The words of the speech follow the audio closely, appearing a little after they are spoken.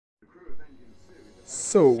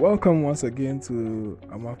So, welcome once again to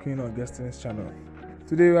Amakin Augustine's channel.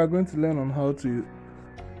 Today we are going to learn on how to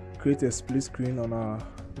create a split screen on our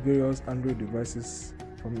various Android devices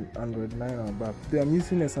from Android 9 and above. Today I'm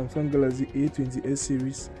using a Samsung Galaxy A28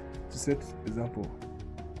 series to set example.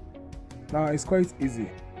 Now it's quite easy.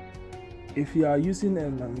 If you are using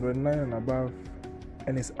an Android 9 and above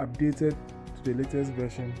and it's updated to the latest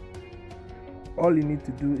version, all you need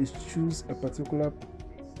to do is choose a particular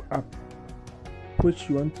app which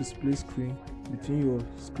you want to split screen between your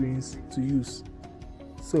screens to use.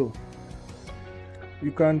 So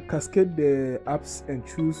you can cascade the apps and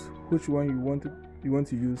choose which one you want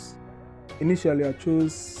to use. Initially I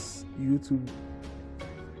chose YouTube,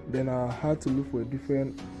 then I had to look for a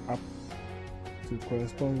different app to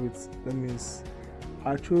correspond with. That means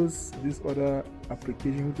I chose this other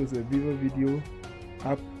application which was a Vivo video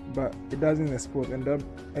app, but it doesn't export and that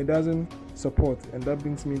it doesn't support, and that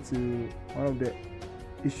brings me to one of the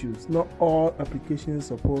issues. Not all applications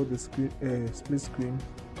support the split screen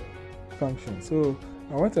function. So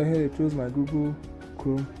I went ahead and chose my Google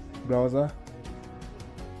Chrome browser,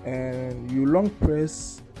 and you long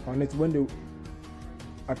press on it when the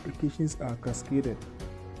applications are cascaded.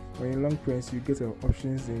 When you long press, you get your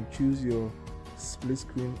options, then you choose your split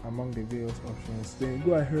screen among the various options. Then you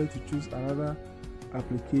go ahead to choose another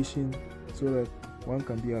application so that one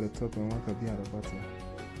can be at the top and one can be at the bottom.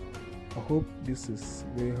 I hope this is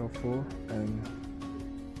very helpful, and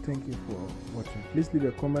thank you for watching. Please leave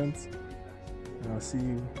a comment and I'll see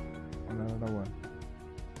you on another one.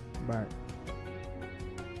 Bye.